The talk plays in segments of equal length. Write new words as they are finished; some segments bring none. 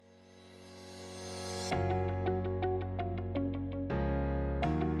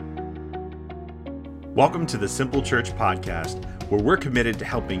Welcome to the Simple Church Podcast, where we're committed to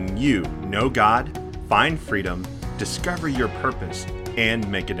helping you know God, find freedom, discover your purpose, and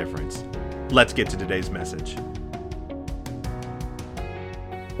make a difference. Let's get to today's message.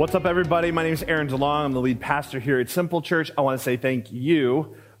 What's up, everybody? My name is Aaron DeLong. I'm the lead pastor here at Simple Church. I want to say thank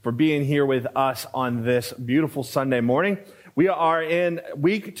you for being here with us on this beautiful Sunday morning. We are in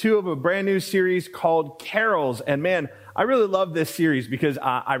week 2 of a brand new series called Carols. And man, I really love this series because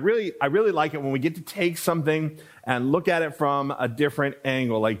I really like it when we get to take something and look at it from a different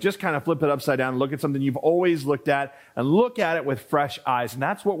angle. Like just kind of flip it upside down and look at something you've always looked at and look at it with fresh eyes. And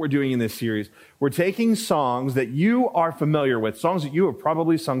that's what we're doing in this series. We're taking songs that you are familiar with, songs that you have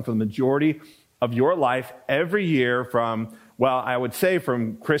probably sung for the majority of your life every year from, well, I would say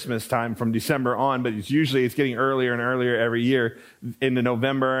from Christmas time, from December on, but it's getting earlier and earlier every year into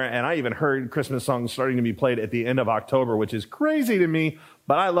November. And I even heard Christmas songs starting to be played at the end of October, which is crazy to me,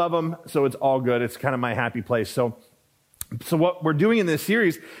 but I love them, so it's all good. It's kind of my happy place. So what we're doing in this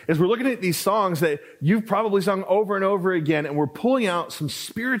series is we're looking at these songs that you've probably sung over and over again, and we're pulling out some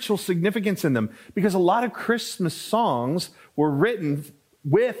spiritual significance in them, because a lot of Christmas songs were written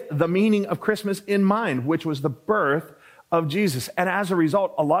with the meaning of Christmas in mind, which was the birth of Jesus. And as a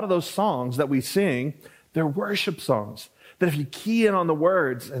result, a lot of those songs that we sing, they're worship songs. That if you key in on the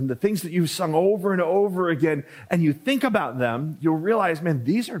words and the things that you've sung over and over again, and you think about them, you'll realize, man,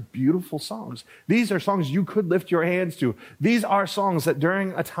 these are beautiful songs. These are songs you could lift your hands to. These are songs that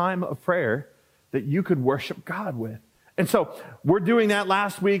during a time of prayer that you could worship God with. And so we're doing that.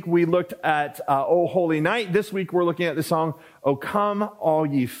 Last week we looked at O Holy Night. This week we're looking at the song, O Come All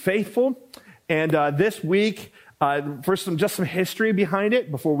Ye Faithful. And this week, first, some history behind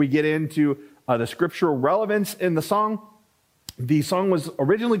it before we get into the scriptural relevance in the song. The song was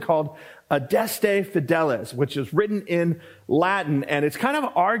originally called Adeste Fideles, which is written in Latin, and it's kind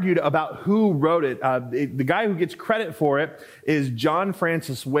of argued about who wrote it. The guy who gets credit for it is John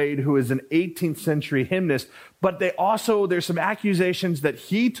Francis Wade, who is an 18th century hymnist, but there's some accusations that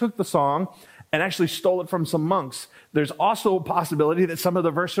he took the song and actually stole it from some monks. There's also a possibility that some of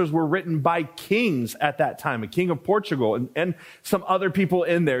the verses were written by kings at that time, a king of Portugal and some other people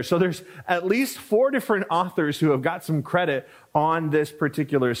in there. So there's at least 4 different authors who have got some credit on this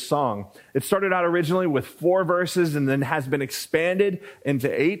particular song. It started out originally with 4 verses and then has been expanded into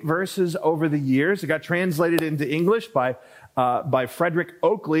 8 verses over the years. It got translated into English by Frederick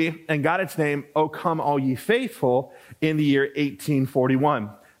Oakley and got its name, O Come All Ye Faithful, in the year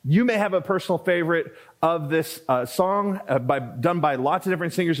 1841. You may have a personal favorite of this song done by lots of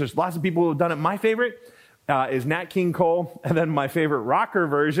different singers. There's lots of people who have done it. My favorite is Nat King Cole. And then my favorite rocker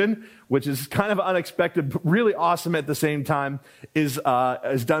version, which is kind of unexpected, but really awesome at the same time, is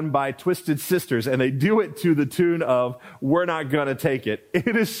done by Twisted Sisters. And they do it to the tune of We're Not Gonna Take It.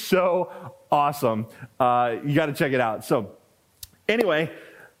 It is so awesome. You got to check it out. So anyway,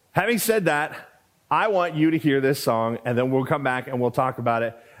 having said that, I want you to hear this song, and then we'll come back and we'll talk about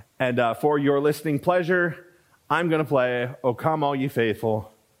it. And for your listening pleasure, I'm going to play O Come All Ye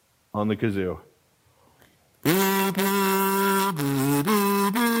Faithful on the kazoo.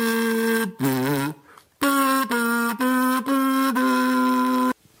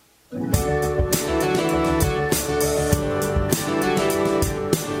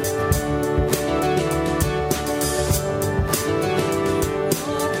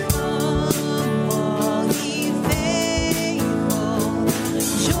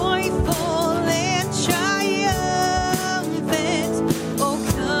 Triumphant, oh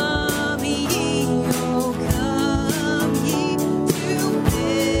come ye, oh come.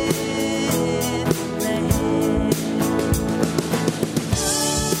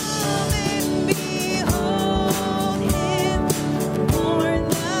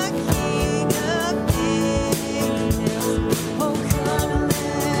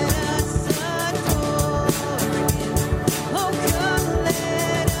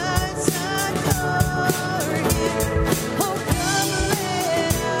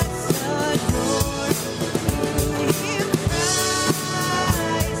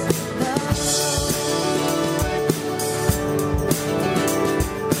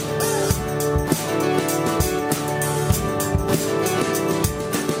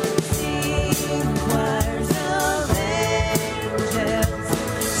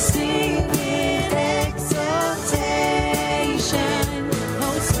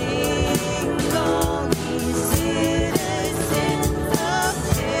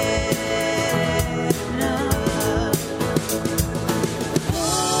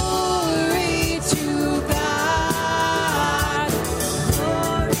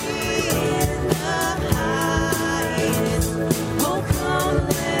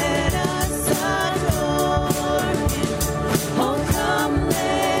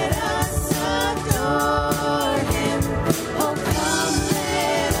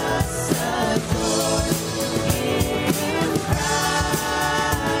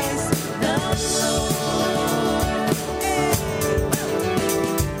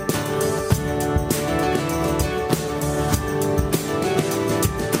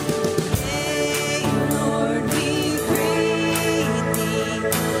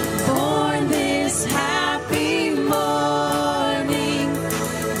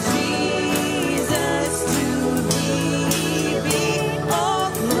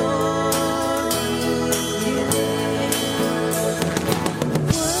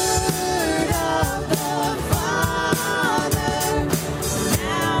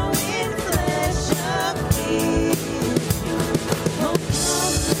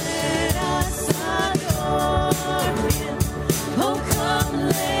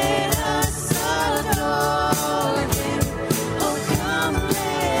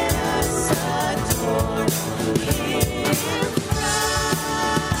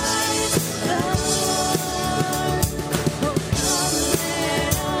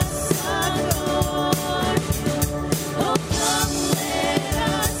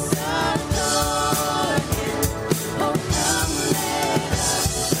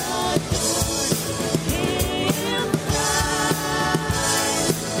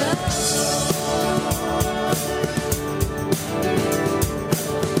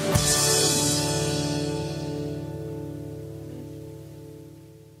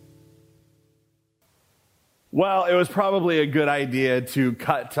 Well, it was probably a good idea to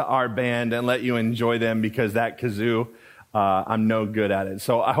cut to our band and let you enjoy them because that kazoo, I'm no good at it.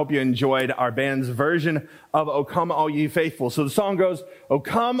 So I hope you enjoyed our band's version of O Come All Ye Faithful. So the song goes, O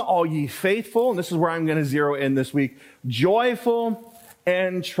come all ye faithful, and this is where I'm going to zero in this week, joyful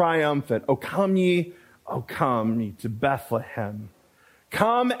and triumphant. O come ye to Bethlehem.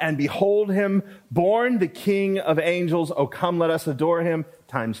 Come and behold him, born the King of angels. O come, let us adore him.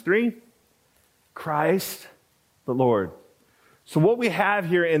 Times 3, Christ the Lord. So what we have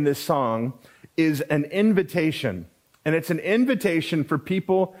here in this song is an invitation. And it's an invitation for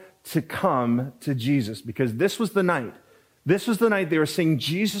people to come to Jesus, because this was the night. This was the night they were saying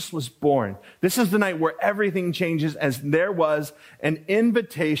Jesus was born. This is the night where everything changes, as there was an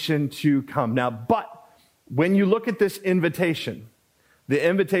invitation to come. Now, but when you look at this invitation, the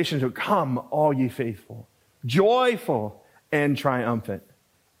invitation to come, all ye faithful, joyful and triumphant,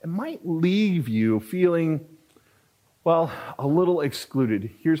 it might leave you feeling, well, a little excluded.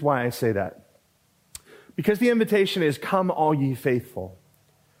 Here's why I say that. Because the invitation is, come all ye faithful.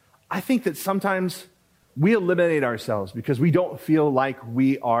 I think that sometimes we eliminate ourselves because we don't feel like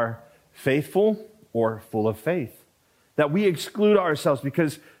we are faithful or full of faith. That we exclude ourselves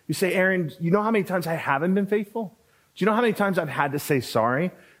because you say, Aaron, you know how many times I haven't been faithful? Do you know how many times I've had to say sorry?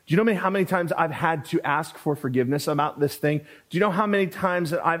 Do you know how many times I've had to ask for forgiveness about this thing? Do you know how many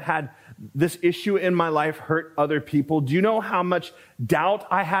times that I've had this issue in my life hurt other people? Do you know how much doubt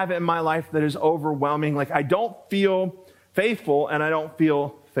I have in my life that is overwhelming? Like, I don't feel faithful and I don't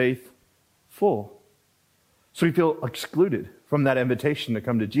feel faithful. So we feel excluded from that invitation to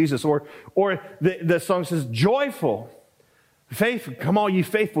come to Jesus. Or the song says, joyful, faithful, come all ye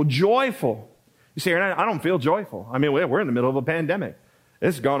faithful, joyful. You say, Aaron, I don't feel joyful. I mean, we're in the middle of a pandemic.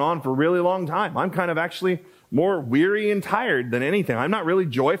 It's gone on for a really long time. I'm kind of actually more weary and tired than anything. I'm not really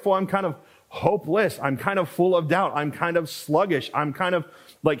joyful. I'm kind of hopeless. I'm kind of full of doubt. I'm kind of sluggish. I'm kind of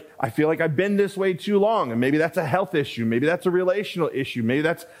like, I feel like I've been this way too long. And maybe that's a health issue. Maybe that's a relational issue. Maybe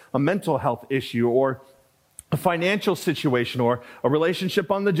that's a mental health issue or a financial situation or a relationship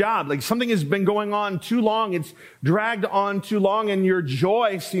on the job. Like, something has been going on too long. It's dragged on too long, and your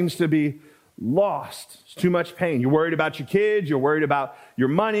joy seems to be lost. It's too much pain. You're worried about your kids. You're worried about your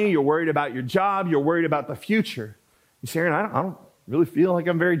money. You're worried about your job. You're worried about the future. You say, Aaron, I don't really feel like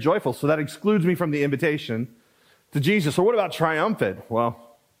I'm very joyful. So that excludes me from the invitation to Jesus. Or what about triumphant?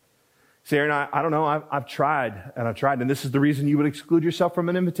 Well, say, Aaron, I don't know. I've tried and I've tried. And this is the reason you would exclude yourself from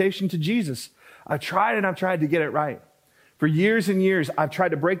an invitation to Jesus. I've tried and I've tried to get it right. For years and years, I've tried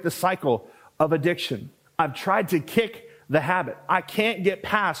to break the cycle of addiction. I've tried to kick the habit. I can't get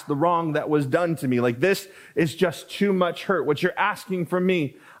past the wrong that was done to me. Like, this is just too much hurt. What you're asking from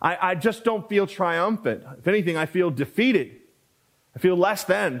me, I just don't feel triumphant. If anything, I feel defeated. I feel less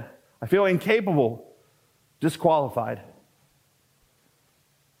than. I feel incapable, disqualified.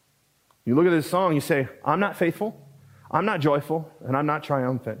 You look at this song, you say, I'm not faithful, I'm not joyful, and I'm not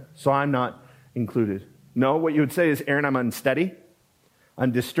triumphant, so I'm not included. No, what you would say is, Aaron, I'm unsteady,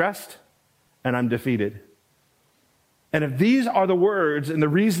 I'm distressed, and I'm defeated. And if these are the words and the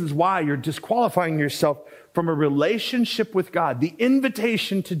reasons why you're disqualifying yourself from a relationship with God, the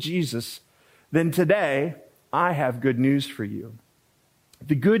invitation to Jesus, then today I have good news for you.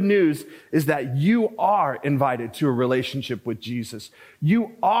 The good news is that you are invited to a relationship with Jesus.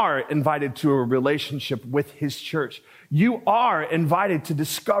 You are invited to a relationship with his church. You are invited to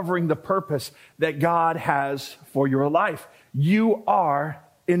discovering the purpose that God has for your life. You are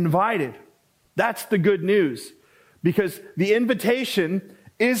invited. That's the good news. Because the invitation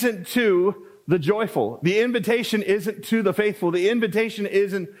isn't to the joyful. The invitation isn't to the faithful. The invitation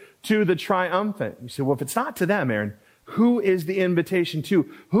isn't to the triumphant. You say, well, if it's not to them, Aaron, who is the invitation to?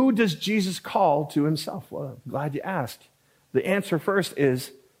 Who does Jesus call to himself? Well, I'm glad you asked. The answer first is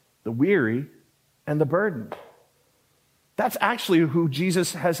the weary and the burdened. That's actually who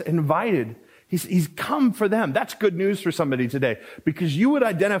Jesus has invited. He's come for them. That's good news for somebody today, because you would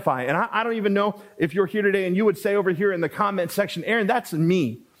identify, and I don't even know if you're here today and you would say over here in the comment section, Aaron, that's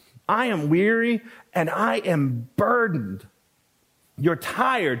me. I am weary and I am burdened. You're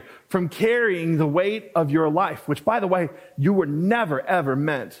tired from carrying the weight of your life, which, by the way, you were never, ever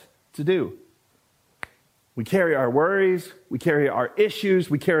meant to do. We carry our worries, we carry our issues,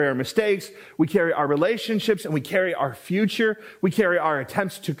 we carry our mistakes, we carry our relationships, and we carry our future. We carry our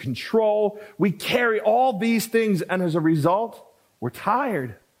attempts to control. We carry all these things, and as a result, we're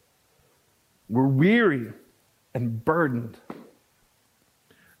tired. We're weary and burdened.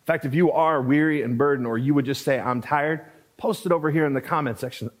 In fact, if you are weary and burdened, or you would just say, I'm tired, post it over here in the comment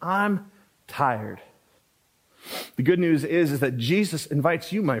section. I'm tired. The good news is that Jesus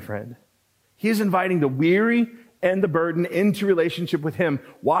invites you, my friend. He's inviting the weary and the burden into relationship with him.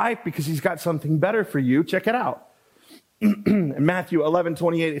 Why? Because he's got something better for you. Check it out. In Matthew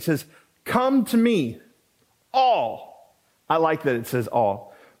 11:28, it says, "Come to me, all." I like that it says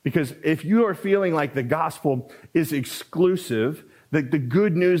all, because if you are feeling like the gospel is exclusive, the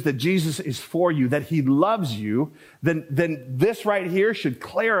good news that Jesus is for you, that he loves you, then this right here should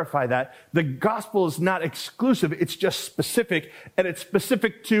clarify that. The gospel is not exclusive, it's just specific, and it's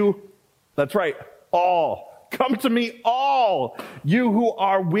specific to, that's right, all. Come to me, all you who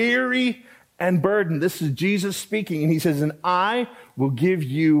are weary and burdened. This is Jesus speaking, and he says, and I will give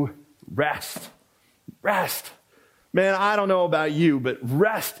you rest. Rest. Man, I don't know about you, but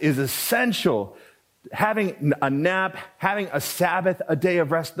rest is essential. Having a nap, having a Sabbath, a day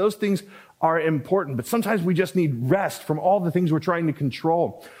of rest, those things are important. But sometimes we just need rest from all the things we're trying to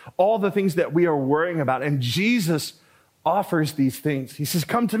control, all the things that we are worrying about. And Jesus offers these things. He says,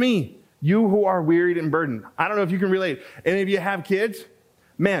 come to me, you who are wearied and burdened. I don't know if you can relate. Any of you have kids?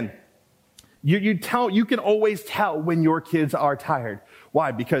 Man, you can always tell when your kids are tired.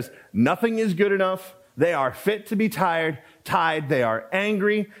 Why? Because nothing is good enough. They are fit to be tied. They are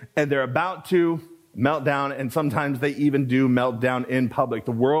angry, and they're about to melt down, and sometimes they even do melt down in public.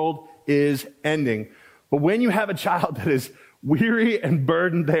 The world is ending. But when you have a child that is weary and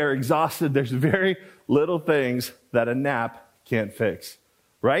burdened, they are exhausted, there's very little things that a nap can't fix.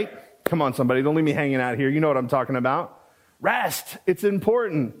 Right? Come on, somebody. Don't leave me hanging out here. You know what I'm talking about. Rest. It's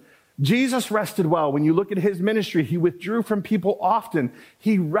important. Jesus rested well. When you look at his ministry, he withdrew from people often.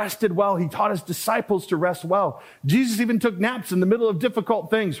 He rested well. He taught his disciples to rest well. Jesus even took naps in the middle of difficult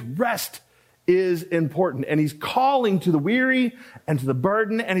things. Rest is important. And he's calling to the weary and to the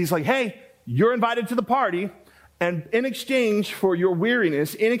burden. And he's like, hey, you're invited to the party. And in exchange for your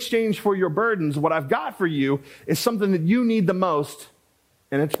weariness, in exchange for your burdens, what I've got for you is something that you need the most,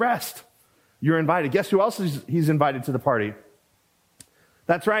 and it's rest. You're invited. Guess who else he's invited to the party?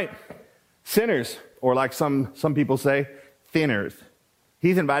 That's right. Sinners, or like some people say, thinners.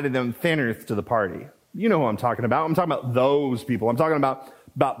 He's invited them thinners to the party. You know who I'm talking about. I'm talking about those people. I'm talking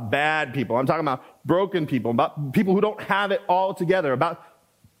about bad people. I'm talking about broken people, about people who don't have it all together, about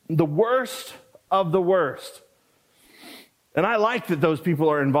the worst of the worst. And I like that those people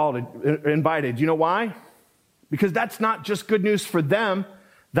are invited. You know why? Because that's not just good news for them.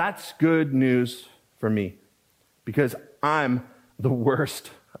 That's good news for me. Because I'm the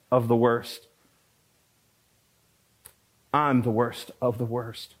worst of the worst. I'm the worst of the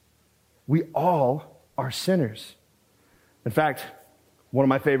worst. We all are sinners. In fact, one of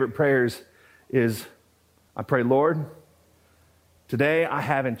my favorite prayers is, I pray, Lord, today I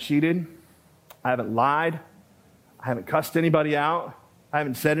haven't cheated, I haven't lied, I haven't cussed anybody out, I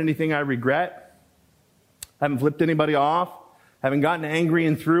haven't said anything I regret, I haven't flipped anybody off, I haven't gotten angry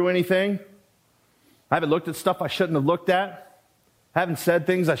and threw anything, I haven't looked at stuff I shouldn't have looked at, I haven't said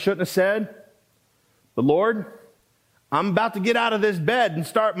things I shouldn't have said. But Lord, I'm about to get out of this bed and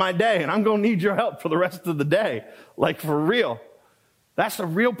start my day, and I'm going to need your help for the rest of the day. Like, for real. That's a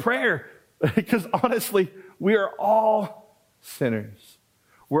real prayer. Because honestly, we are all sinners.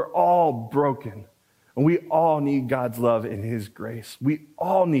 We're all broken. And we all need God's love and his grace. We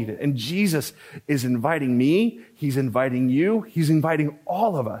all need it. And Jesus is inviting me. He's inviting you. He's inviting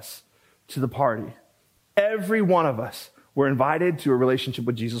all of us to the party. Every one of us. We're invited to a relationship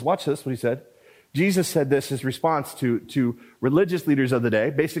with Jesus. Watch this, what he said. Jesus said this, his response to religious leaders of the day,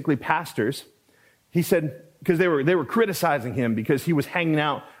 basically pastors. He said, because they were criticizing him because he was hanging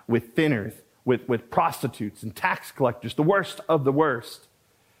out with thinners, with prostitutes and tax collectors, the worst of the worst.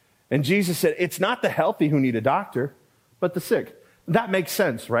 And Jesus said, it's not the healthy who need a doctor, but the sick. That makes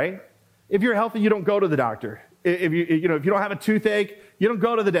sense, right? If you're healthy, you don't go to the doctor. If you don't have a toothache, you don't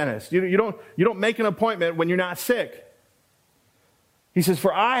go to the dentist. You don't make an appointment when you're not sick. He says,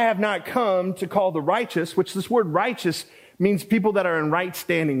 for I have not come to call the righteous, which this word righteous means people that are in right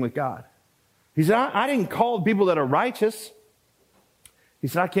standing with God. He said, I didn't call people that are righteous. He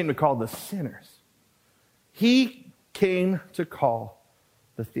said, I came to call the sinners. He came to call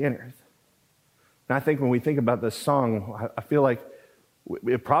the sinners. And I think when we think about this song, I feel like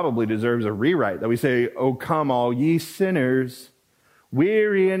it probably deserves a rewrite, that we say, oh, come all ye sinners,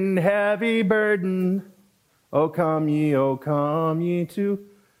 weary and heavy burden. Oh, come ye to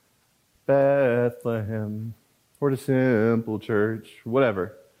Bethlehem, or to Simple Church,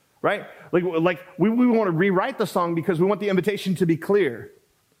 whatever, right? Like we want to rewrite the song because we want the invitation to be clear.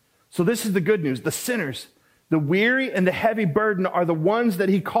 So this is the good news. The sinners, the weary and the heavy burden are the ones that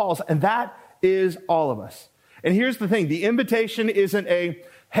he calls, and that is all of us. And here's the thing. The invitation isn't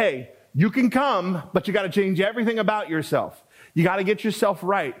hey, you can come, but you got to change everything about yourself. You got to get yourself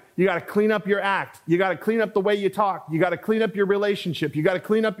right. You got to clean up your act. You got to clean up the way you talk. You got to clean up your relationship. You got to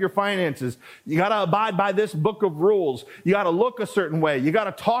clean up your finances. You got to abide by this book of rules. You got to look a certain way. You got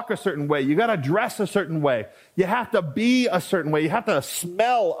to talk a certain way. You got to dress a certain way. You have to be a certain way. You have to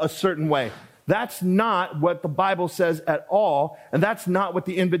smell a certain way. That's not what the Bible says at all, and that's not what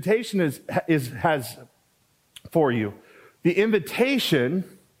the invitation has for you. The invitation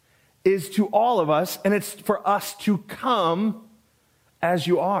is to all of us, and it's for us to come as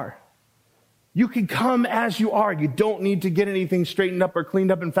you are. You can come as you are. You don't need to get anything straightened up or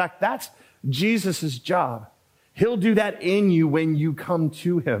cleaned up. In fact, that's Jesus' job. He'll do that in you when you come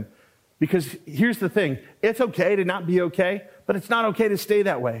to him. Because here's the thing. It's okay to not be okay, but it's not okay to stay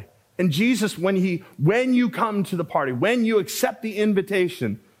that way. And Jesus, when you come to the party, when you accept the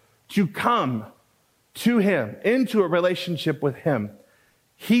invitation to come to him, into a relationship with him,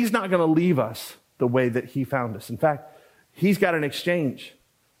 he's not going to leave us the way that he found us. In fact, he's got an exchange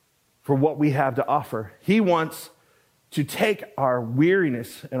for what we have to offer. He wants to take our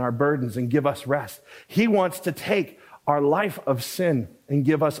weariness and our burdens and give us rest. He wants to take our life of sin and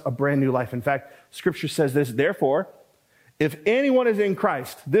give us a brand new life. In fact, Scripture says this, therefore, if anyone is in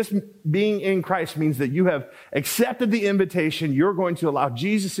Christ, this being in Christ means that you have accepted the invitation. You're going to allow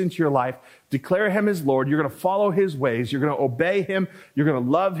Jesus into your life, declare him as Lord. You're going to follow his ways. You're going to obey him. You're going to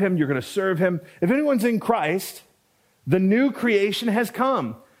love him. You're going to serve him. If anyone's in Christ, the new creation has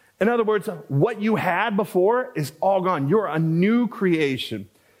come. In other words, what you had before is all gone. You're a new creation.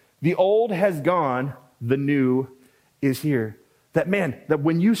 The old has gone. The new is here. That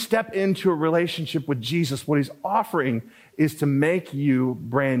when you step into a relationship with Jesus, what he's offering is to make you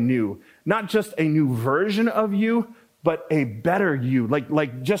brand new. Not just a new version of you, but a better you. A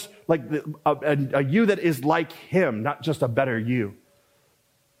you that is like him, not just a better you.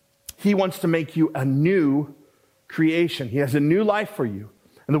 He wants to make you a new creation. He has a new life for you.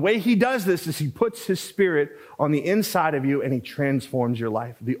 And the way he does this is he puts his Spirit on the inside of you and he transforms your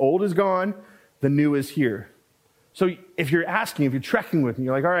life. The old is gone, the new is here. So if you're trekking with me,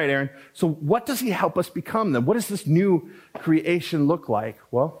 you're like, all right, Aaron, so what does he help us become then? What does this new creation look like?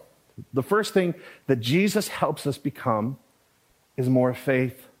 Well, the first thing that Jesus helps us become is more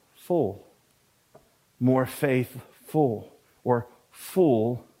faithful. More faithful, or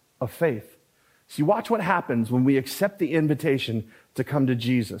full of faith. See, watch what happens when we accept the invitation to come to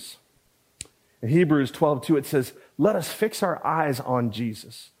Jesus. In Hebrews 12:2, it says, let us fix our eyes on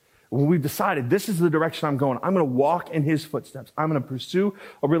Jesus. When we've decided this is the direction I'm going to walk in his footsteps. I'm going to pursue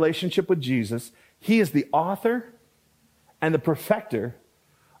a relationship with Jesus. He is the author and the perfecter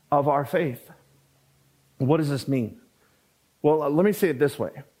of our faith. What does this mean? Well, let me say it this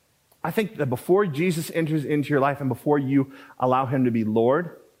way. I think that before Jesus enters into your life and before you allow him to be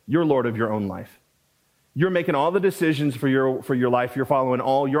Lord, you're Lord of your own life. You're making all the decisions for your life. You're following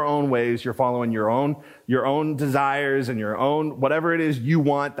all your own ways. You're following your own desires and your own, whatever it is you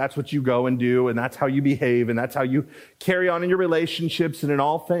want, that's what you go and do, and that's how you behave, and that's how you carry on in your relationships and in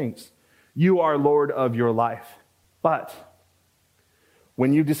all things. You are Lord of your life. But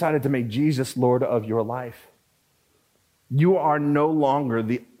when you decided to make Jesus Lord of your life, you are no longer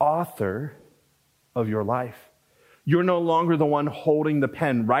the author of your life. You're no longer the one holding the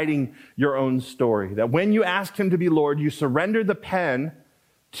pen, writing your own story. That when you ask him to be Lord, you surrender the pen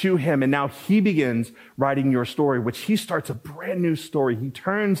to him, and now he begins writing your story, which he starts a brand new story. He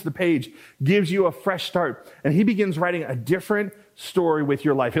turns the page, gives you a fresh start, and he begins writing a different story with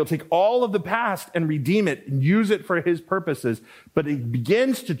your life. He'll take all of the past and redeem it and use it for his purposes, but he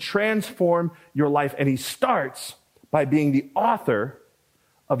begins to transform your life, and he starts by being the author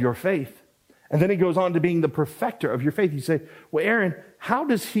of your faith. And then he goes on to being the perfecter of your faith. You say, well, Aaron, how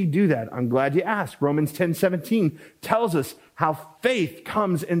does he do that? I'm glad you asked. Romans 10:17 tells us how faith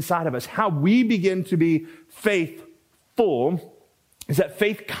comes inside of us. How we begin to be faithful is that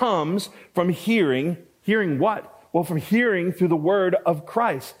faith comes from hearing. Hearing what? Well, from hearing through the word of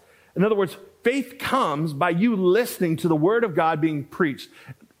Christ. In other words, faith comes by you listening to the word of God being preached.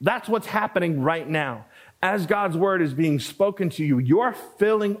 That's what's happening right now. As God's word is being spoken to you, you're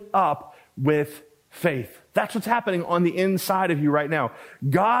filling up with faith. That's what's happening on the inside of you right now.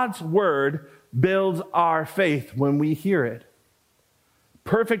 God's word builds our faith when we hear it.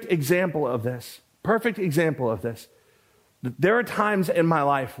 Perfect example of this. There are times in my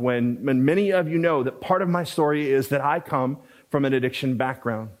life when many of you know that part of my story is that I come from an addiction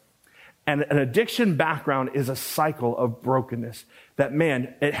background. And an addiction background is a cycle of brokenness. That,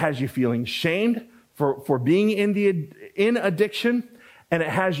 it has you feeling shamed for being in addiction. And it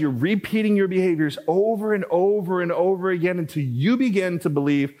has you repeating your behaviors over and over and over again until you begin to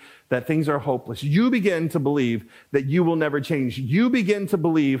believe that things are hopeless. You begin to believe that you will never change. You begin to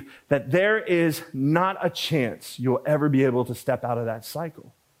believe that there is not a chance you'll ever be able to step out of that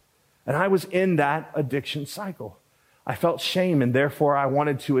cycle. And I was in that addiction cycle. I felt shame, and therefore I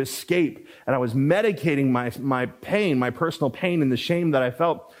wanted to escape. And I was medicating my pain, my personal pain, and the shame that I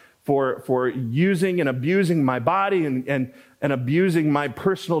felt for using and abusing my body and abusing my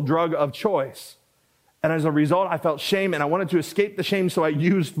personal drug of choice. And as a result, I felt shame, and I wanted to escape the shame, so I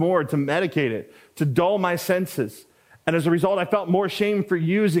used more to medicate it, to dull my senses. And as a result, I felt more shame for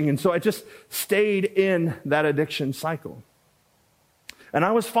using, and so I just stayed in that addiction cycle. And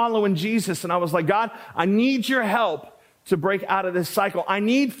I was following Jesus, and I was like, God, I need your help to break out of this cycle. I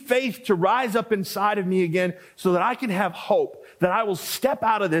need faith to rise up inside of me again so that I can have hope, that I will step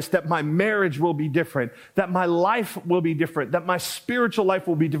out of this, that my marriage will be different, that my life will be different, that my spiritual life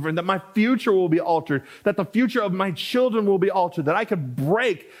will be different, that my future will be altered, that the future of my children will be altered, that I could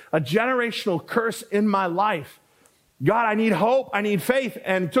break a generational curse in my life. God, I need hope, I need faith.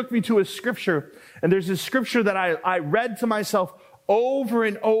 And it took me to a scripture, and there's this scripture that I read to myself over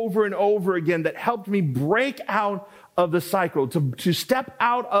and over and over again that helped me break out of the cycle, to step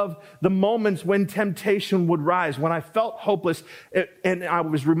out of the moments when temptation would rise, when I felt hopeless, and I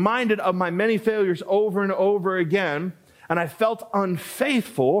was reminded of my many failures over and over again, and I felt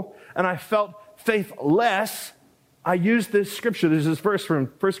unfaithful, and I felt faithless. I used this scripture. There's this verse from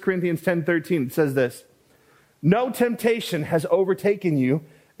 1 Corinthians 10:13. It says this: "No temptation has overtaken you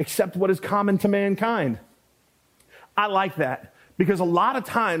except what is common to mankind." I like that, because a lot of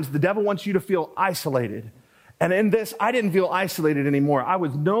times the devil wants you to feel isolated. And in this, I didn't feel isolated anymore. I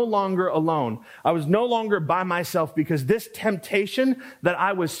was no longer alone. I was no longer by myself, because this temptation that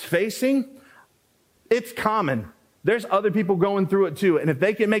I was facing, it's common. There's other people going through it too. And if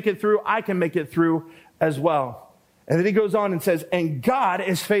they can make it through, I can make it through as well. And then he goes on and says, and God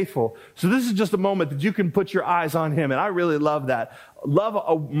is faithful. So this is just a moment that you can put your eyes on him. And I really love that. Love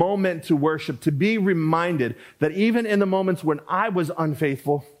a moment to worship, to be reminded that even in the moments when I was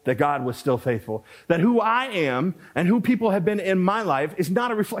unfaithful, that God was still faithful. That who I am and who people have been in my life is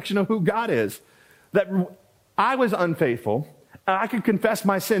not a reflection of who God is. That I was unfaithful, and I could confess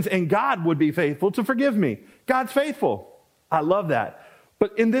my sins, and God would be faithful to forgive me. God's faithful. I love that.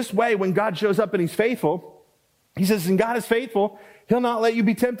 But in this way, when God shows up and he's faithful, he says, and God is faithful, he'll not let you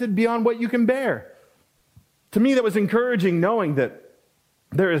be tempted beyond what you can bear. To me, that was encouraging, knowing that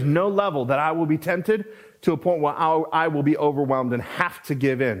there is no level that I will be tempted to a point where I will be overwhelmed and have to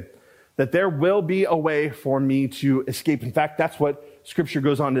give in. That there will be a way for me to escape. In fact, that's what Scripture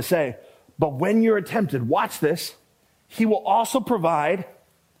goes on to say. But when you're tempted, watch this, he will also provide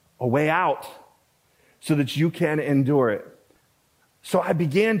a way out so that you can endure it. So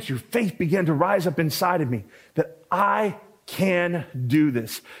faith began to rise up inside of me, that I can do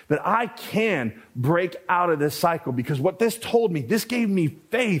this, that I can break out of this cycle. Because what this told me, this gave me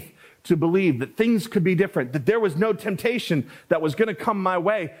faith to believe that things could be different, that there was no temptation that was going to come my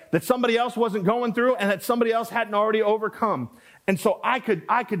way, that somebody else wasn't going through, and that somebody else hadn't already overcome. And so I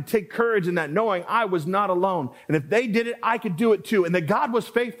could take courage in that, knowing I was not alone. And if they did it, I could do it too. And that God was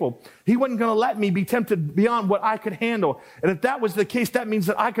faithful. He wasn't going to let me be tempted beyond what I could handle. And if that was the case, that means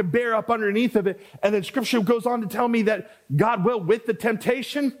that I could bear up underneath of it. And then Scripture goes on to tell me that God will, with the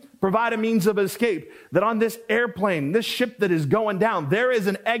temptation, provide a means of escape. That on this airplane, this ship that is going down, there is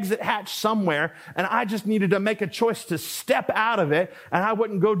an exit hatch somewhere. And I just needed to make a choice to step out of it, and I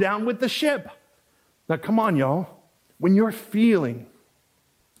wouldn't go down with the ship. Now, come on, y'all. When you're feeling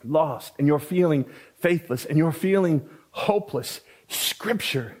lost, and you're feeling faithless, and you're feeling hopeless,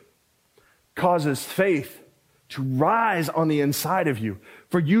 Scripture causes faith to rise on the inside of you,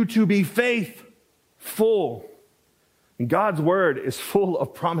 for you to be faithful. And God's word is full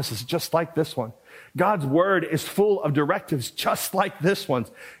of promises just like this one. God's word is full of directives just like this one.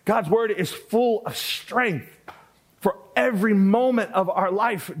 God's word is full of strength for every moment of our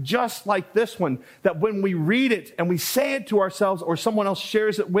life, just like this one, that when we read it and we say it to ourselves or someone else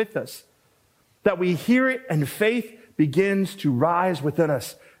shares it with us, that we hear it and faith begins to rise within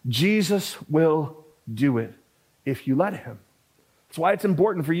us. Jesus will do it if you let him. That's why it's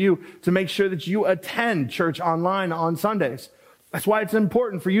important for you to make sure that you attend church online on Sundays. That's why it's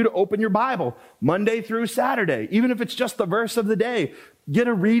important for you to open your Bible Monday through Saturday, even if it's just the verse of the day. Get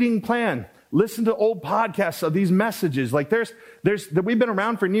a reading plan. Listen to old podcasts of these messages. Like we've been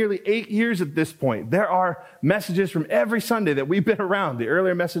around for nearly 8 years at this point. There are messages from every Sunday that we've been around. The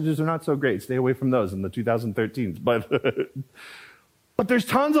earlier messages are not so great. Stay away from those in the 2013s. But there's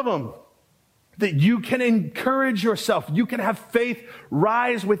tons of them. that you can encourage yourself. You can have faith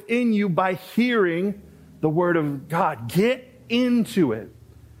rise within you by hearing the word of God. Get into it.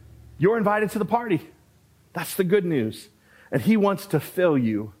 You're invited to the party. That's the good news. And he wants to fill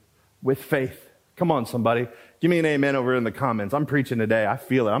you with faith. Come on, somebody. Give me an amen over in the comments. I'm preaching today. I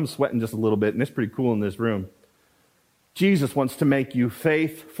feel it. I'm sweating just a little bit, and it's pretty cool in this room. Jesus wants to make you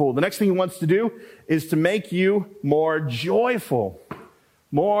faithful. The next thing he wants to do is to make you more joyful.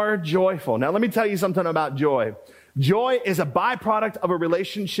 More joyful. Now, let me tell you something about joy. Joy is a byproduct of a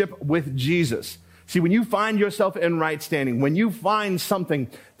relationship with Jesus. See, when you find yourself in right standing, when you find something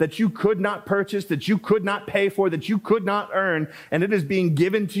that you could not purchase, that you could not pay for, that you could not earn, and it is being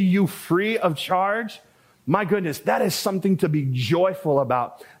given to you free of charge, my goodness, that is something to be joyful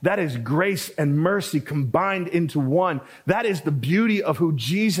about. That is grace and mercy combined into one. That is the beauty of who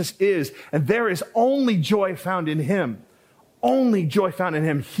Jesus is. And there is only joy found in him. Only joy found in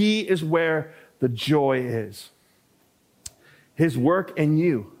him. He is where the joy is. His work in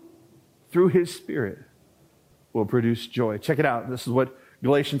you, through his Spirit, will produce joy. Check it out. This is what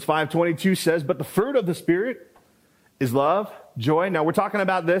Galatians 5:22 says. But the fruit of the Spirit is love, joy. Now we're talking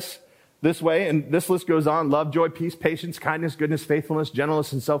about this way, and this list goes on. Love, joy, peace, patience, kindness, goodness, faithfulness,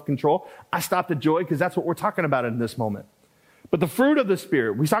 gentleness, and self-control. I stopped at joy because that's what we're talking about in this moment. But the fruit of the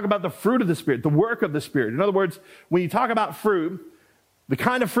Spirit, we talk about the fruit of the Spirit, the work of the Spirit. In other words, when you talk about fruit, the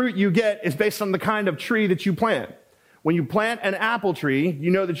kind of fruit you get is based on the kind of tree that you plant. When you plant an apple tree,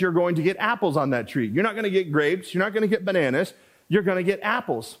 you know that you're going to get apples on that tree. You're not going to get grapes. You're not going to get bananas. You're going to get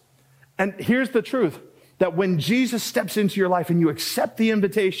apples. And here's the truth, that when Jesus steps into your life and you accept the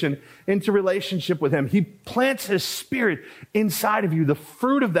invitation into relationship with him, he plants his Spirit inside of you. The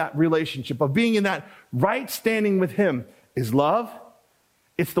fruit of that relationship, of being in that right standing with him, is love.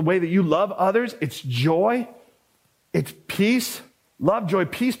 It's the way that you love others. It's joy. It's peace. Love, joy,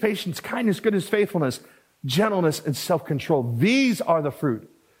 peace, patience, kindness, goodness, faithfulness, gentleness, and self-control. These are the fruit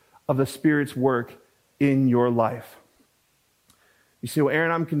of the Spirit's work in your life. You say, well,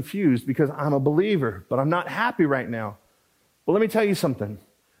 Aaron, I'm confused because I'm a believer, but I'm not happy right now. Well, let me tell you something.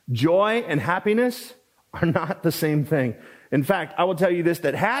 Joy and happiness are not the same thing. In fact, I will tell you this,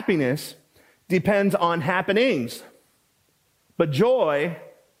 that happiness depends on happenings, but joy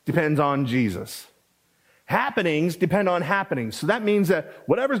depends on Jesus. Happenings depend on happenings. So that means that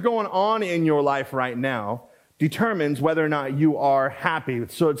whatever's going on in your life right now determines whether or not you are happy.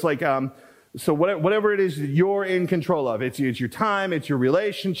 So it's like, whatever it is that you're in control of, it's your time, it's your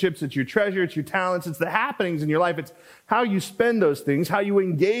relationships, it's your treasure, it's your talents, it's the happenings in your life. It's how you spend those things, how you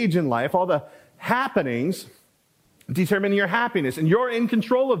engage in life. All the happenings determine your happiness, and you're in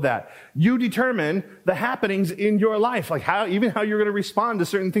control of that. You determine the happenings in your life, like how you're going to respond to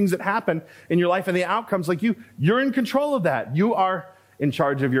certain things that happen in your life and the outcomes. Like you're in control of that. You are in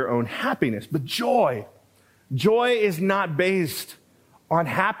charge of your own happiness. But joy is not based on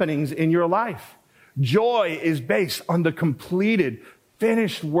happenings in your life. Joy is based on the completed,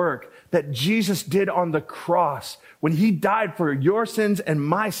 finished work that Jesus did on the cross when he died for your sins and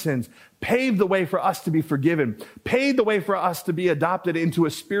my sins, paved the way for us to be forgiven, paved the way for us to be adopted into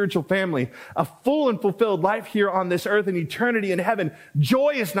a spiritual family, a full and fulfilled life here on this earth and eternity in heaven.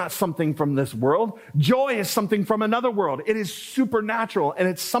 Joy is not something from this world. Joy is something from another world. It is supernatural, and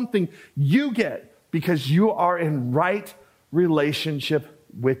it's something you get because you are in right relationship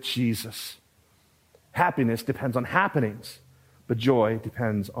with Jesus. Happiness depends on happenings, but joy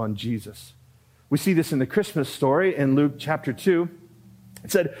depends on Jesus. We see this in the Christmas story in Luke chapter 2.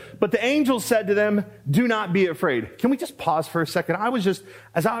 It said, but the angel said to them, do not be afraid. Can we just pause for a second?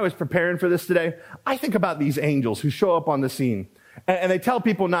 As I was preparing for this today, I think about these angels who show up on the scene and they tell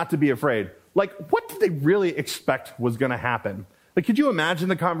people not to be afraid. Like, what did they really expect was going to happen? Like, could you imagine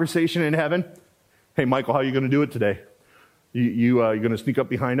the conversation in heaven? Hey, Michael, how are you going to do it today? You going to sneak up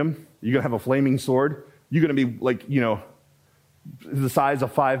behind him? You going to have a flaming sword? You going to be like, the size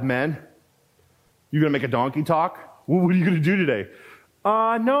of 5 men? You going to make a donkey talk? What are you going to do today?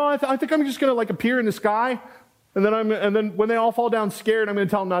 No, I think I'm just going to appear in the sky, and then when they all fall down scared, I'm going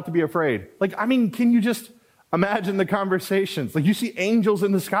to tell them not to be afraid. Can you just imagine the conversations? You see angels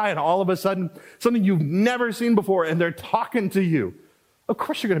in the sky, and all of a sudden, something you've never seen before, and they're talking to you. Of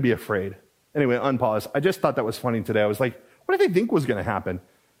course you're going to be afraid. Anyway, unpause. I just thought that was funny today. I was like, what did they think was going to happen?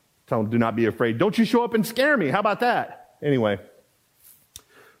 Tell them, do not be afraid. Don't you show up and scare me. How about that? Anyway.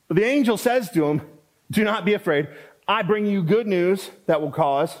 But the angel says to him, do not be afraid. I bring you good news that will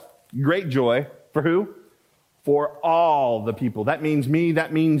cause great joy. For who? For all the people. That means me,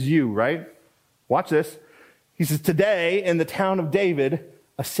 that means you, right? Watch this. He says, today in the town of David,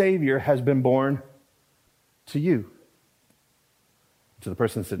 a Savior has been born to you. To the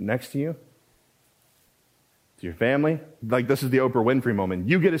person sitting next to you, to your family. Like, this is the Oprah Winfrey moment.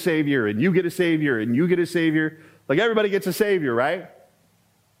 You get a savior, and you get a savior, and you get a savior. Like, everybody gets a savior, right?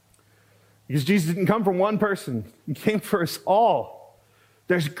 Because Jesus didn't come from one person. He came for us all.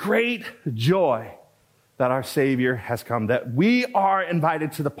 There's great joy that our Savior has come, that we are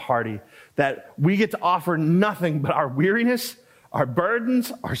invited to the party, that we get to offer nothing but our weariness, our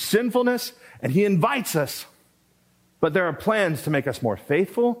burdens, our sinfulness, and he invites us. But there are plans to make us more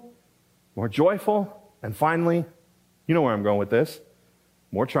faithful, more joyful, and finally, you know where I'm going with this,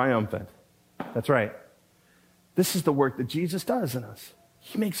 more triumphant. That's right. This is the work that Jesus does in us.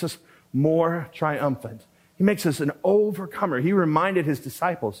 He makes us more triumphant. He makes us an overcomer. He reminded his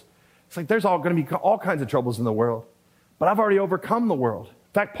disciples, it's like there's going to be all kinds of troubles in the world, but I've already overcome the world.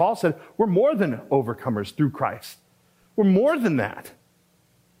 In fact, Paul said, we're more than overcomers through Christ. We're more than that.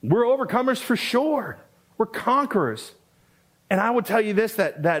 We're overcomers for sure. We're conquerors. And I would tell you this,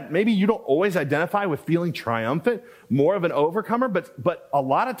 that maybe you don't always identify with feeling triumphant, more of an overcomer, but a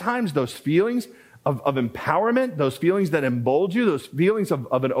lot of times those feelings of empowerment, those feelings that embolden you, those feelings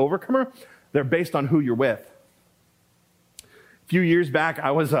of an overcomer, they're based on who you're with. A few years back,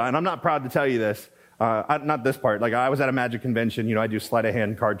 I was, and I'm not proud to tell you this, not this part, like I was at a magic convention, I do sleight of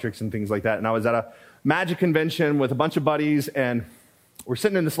hand card tricks and things like that, and I was at a magic convention with a bunch of buddies, and we're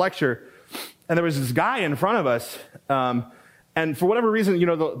sitting in this lecture, and there was this guy in front of us, and for whatever reason,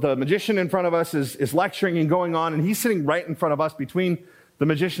 the magician in front of us is lecturing and going on, and he's sitting right in front of us between the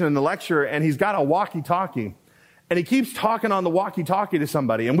magician and the lecturer, and he's got a walkie-talkie. And he keeps talking on the walkie-talkie to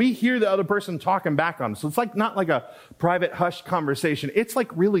somebody, and we hear the other person talking back on him. So it's like not like a private hushed conversation. It's like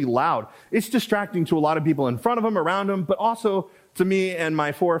really loud. It's distracting to a lot of people in front of him, around him, but also to me and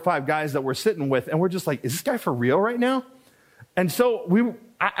my 4 or 5 guys that we're sitting with. And we're just like, is this guy for real right now? And so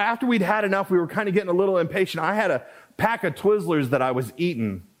after we'd had enough, we were kind of getting a little impatient. I had a pack of Twizzlers that I was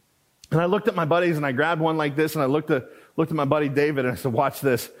eating. And I looked at my buddies, and I grabbed one like this, and I looked at my buddy David, and I said, watch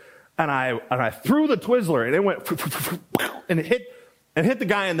this. And I threw the Twizzler, and it went, and it hit the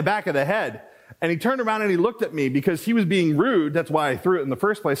guy in the back of the head. And he turned around and he looked at me because he was being rude. That's why I threw it in the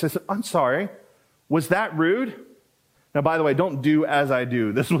first place. I said, I'm sorry. Was that rude? Now, by the way, don't do as I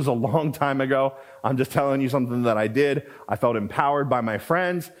do. This was a long time ago. I'm just telling you something that I did. I felt empowered by my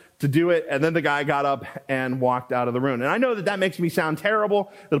friends to do it. And then the guy got up and walked out of the room. And I know that makes me sound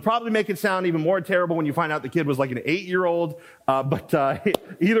terrible. It'll probably make it sound even more terrible when you find out the kid was like an 8-year-old. But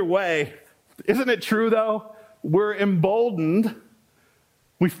either way, isn't it true though? We're emboldened.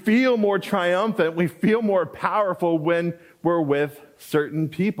 We feel more triumphant. We feel more powerful when we're with certain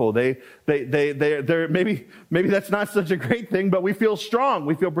people. They're maybe that's not such a great thing, but we feel strong.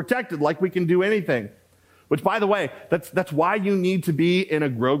 We feel protected, like we can do anything. Which, by the way, that's why you need to be in a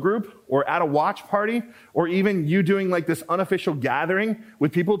grow group or at a watch party, or even you doing like this unofficial gathering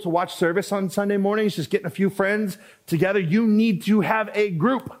with people to watch service on Sunday mornings, just getting a few friends together. You need to have a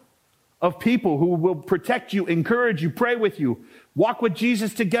group of people who will protect you, encourage you, pray with you, walk with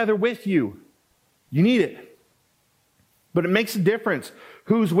Jesus together with you. You need it. But it makes a difference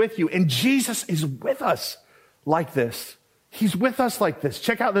who's with you. And Jesus is with us like this. He's with us like this.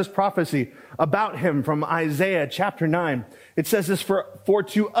 Check out this prophecy about him from Isaiah chapter 9. It says this, for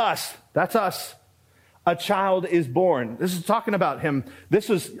to us, that's us, a child is born. This is talking about him. This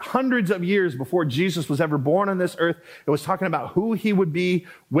was hundreds of years before Jesus was ever born on this earth. It was talking about who he would be,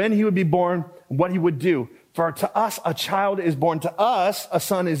 when he would be born, what he would do. For to us a child is born, to us a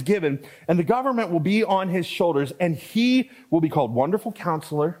son is given, and the government will be on his shoulders, and he will be called Wonderful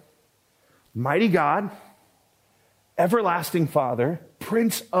Counselor, Mighty God, Everlasting Father,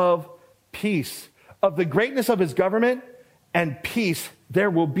 Prince of Peace. Of the greatness of his government and peace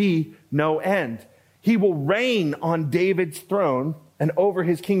there will be no end. He will reign on David's throne and over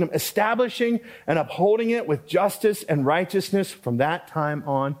his kingdom, establishing and upholding it with justice and righteousness from that time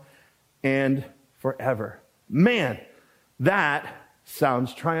on and forever. Man, that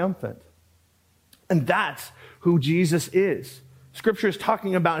sounds triumphant. And that's who Jesus is. Scripture is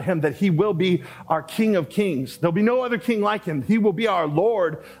talking about him, that he will be our King of Kings. There'll be no other king like him. He will be our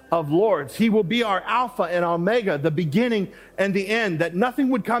Lord of Lords. He will be our Alpha and Omega, the beginning and the end, that nothing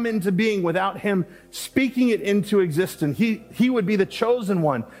would come into being without him speaking it into existence. He would be the chosen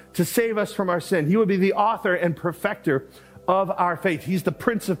one to save us from our sin. He would be the author and perfecter of our faith. He's the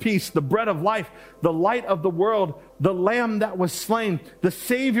Prince of Peace, the bread of life, the light of the world, the Lamb that was slain, the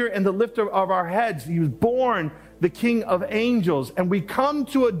Savior and the lifter of our heads. He was born the King of angels, and we come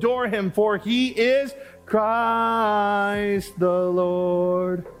to adore him, for he is Christ the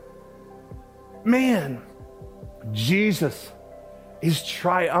Lord. Man, Jesus is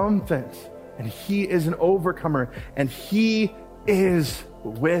triumphant, and he is an overcomer, and he is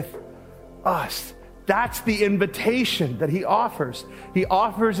with us. That's the invitation that he offers. He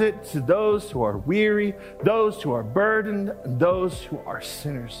offers it to those who are weary, those who are burdened, and those who are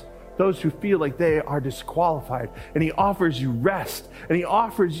sinners, those who feel like they are disqualified. And he offers you rest, and he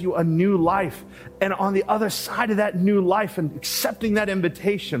offers you a new life. And on the other side of that new life and accepting that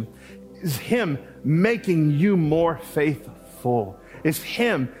invitation is him making you more faithful. Is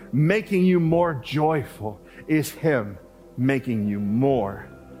him making you more joyful. Is him making you more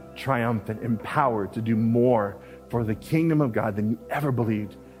triumphant, empowered to do more for the kingdom of God than you ever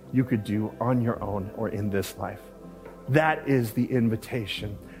believed you could do on your own or in this life. That is the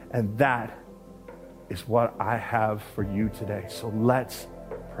invitation, and that is what I have for you today. So let's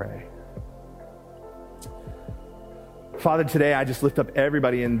pray. Father, today I just lift up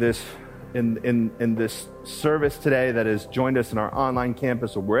everybody in this service today that has joined us in our online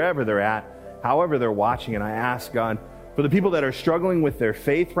campus or wherever they're at, however they're watching, and I ask, God, for the people that are struggling with their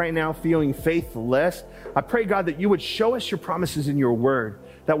faith right now, feeling faithless, I pray, God, that you would show us your promises in your word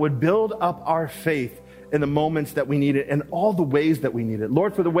that would build up our faith in the moments that we need it and all the ways that we need it.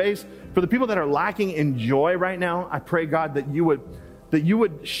 Lord, for the people that are lacking in joy right now, I pray, God, that you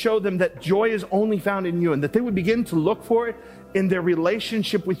would show them that joy is only found in you, and that they would begin to look for it in their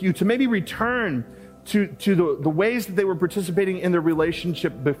relationship with you, to maybe return to the ways that they were participating in their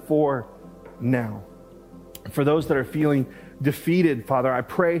relationship before now. For those that are feeling defeated, Father, I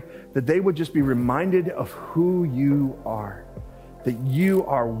pray that they would just be reminded of who you are, that you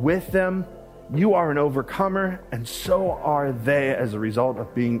are with them, you are an overcomer, and so are they as a result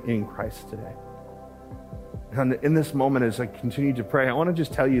of being in Christ today. And in this moment, as I continue to pray, I want to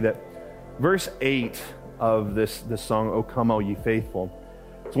just tell you that verse 8 of this song, O Come, O Ye Faithful,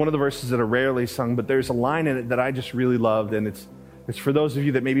 it's one of the verses that are rarely sung, but there's a line in it that I just really loved, and it's for those of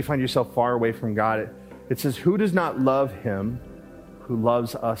you that maybe find yourself far away from God. It says, who does not love him who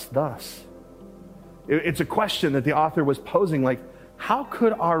loves us thus? It's a question that the author was posing, like, how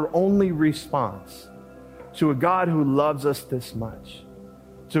could our only response to a God who loves us this much,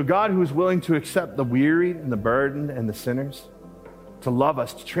 to a God who is willing to accept the weary and the burdened and the sinners, to love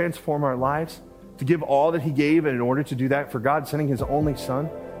us, to transform our lives, to give all that he gave, and in order to do that, for God sending his only son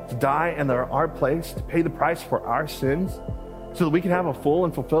to die in our place, to pay the price for our sins, so that we can have a full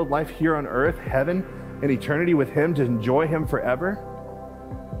and fulfilled life here on earth, heaven, and eternity with him, to enjoy him forever.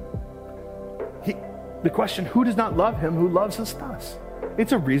 The question, who does not love him who loves us thus?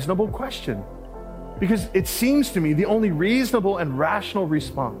 It's a reasonable question, because it seems to me the only reasonable and rational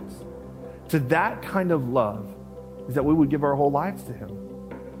response to that kind of love is that we would give our whole lives to him,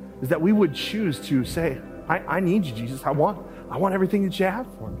 is that we would choose to say, I need you, Jesus. I want everything that you have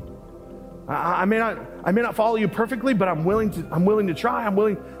for me. I may not follow you perfectly, but I'm willing to try. I'm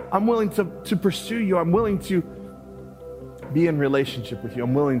willing to pursue you. I'm willing to be in relationship with you.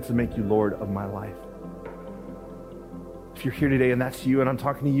 I'm willing to make you Lord of my life. If you're here today and that's you, and I'm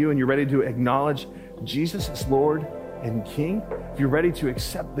talking to you, and you're ready to acknowledge Jesus as Lord and King, if you're ready to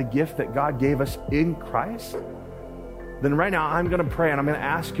accept the gift that God gave us in Christ, then right now I'm going to pray, and I'm going to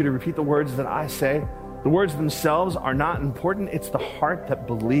ask you to repeat the words that I say. The words themselves are not important. It's the heart that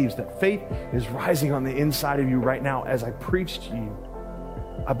believes, that faith is rising on the inside of you right now as I preach to you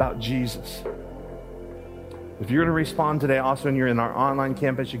about Jesus. If you're going to respond today, also, and you're in our online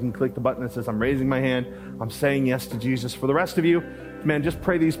campus, you can click the button that says, I'm raising my hand. I'm saying yes to Jesus. For the rest of you, man, just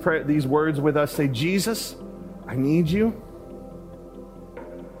pray these words with us. Say, Jesus, I need you.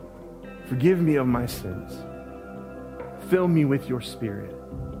 Forgive me of my sins. Fill me with your Spirit.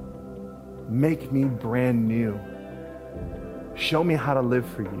 Make me brand new. Show me how to live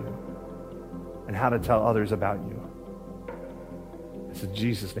for you and how to tell others about you. It's in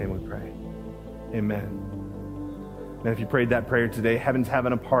Jesus' name we pray. Amen. And if you prayed that prayer today, heaven's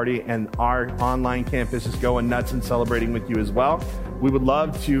having a party, and our online campus is going nuts and celebrating with you as well. We would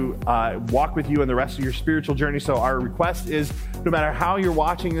love to walk with you in the rest of your spiritual journey. So our request is, no matter how you're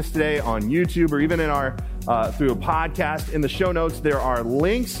watching this today on YouTube or even in our through a podcast, in the show notes there are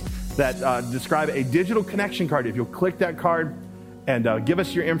links that describe a digital connection card. If you'll click that card and give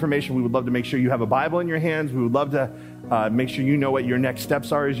us your information, we would love to make sure you have a Bible in your hands. We would love to make sure you know what your next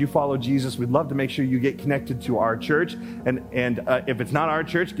steps are as you follow Jesus. We'd love to make sure you get connected to our church. And if it's not our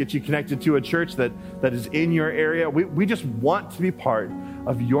church, get you connected to a church that is in your area. We just want to be part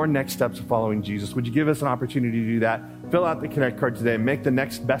of your next steps of following Jesus. Would you give us an opportunity to do that? Fill out the Connect card today and make the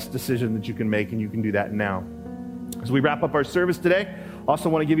next best decision that you can make, and you can do that now. As we wrap up our service today, also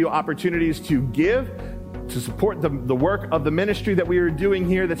want to give you opportunities to give to support the work of the ministry that we are doing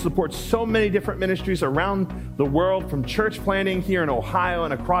here that supports so many different ministries around the world, from church planting here in Ohio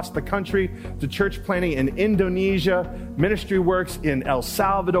and across the country to church planting in Indonesia, ministry works in El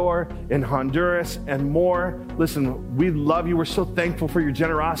Salvador, in Honduras, and more. Listen, we love you. We're so thankful for your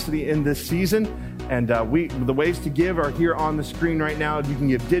generosity in this season. And the ways to give are here on the screen right now. You can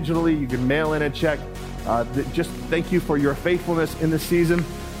give digitally. You can mail in a check. Just thank you for your faithfulness in this season.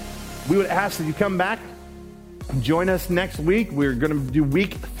 We would ask that you come back and join us next week. We're going to do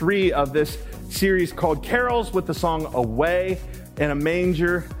week 3 of this series called Carols, with the song Away in a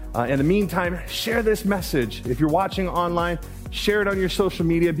Manger. In the meantime, share this message. If you're watching online, share it on your social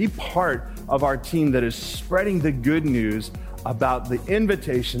media. Be part of our team that is spreading the good news about the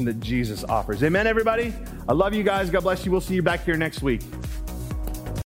invitation that Jesus offers. Amen, everybody? I love you guys. God bless you. We'll see you back here next week.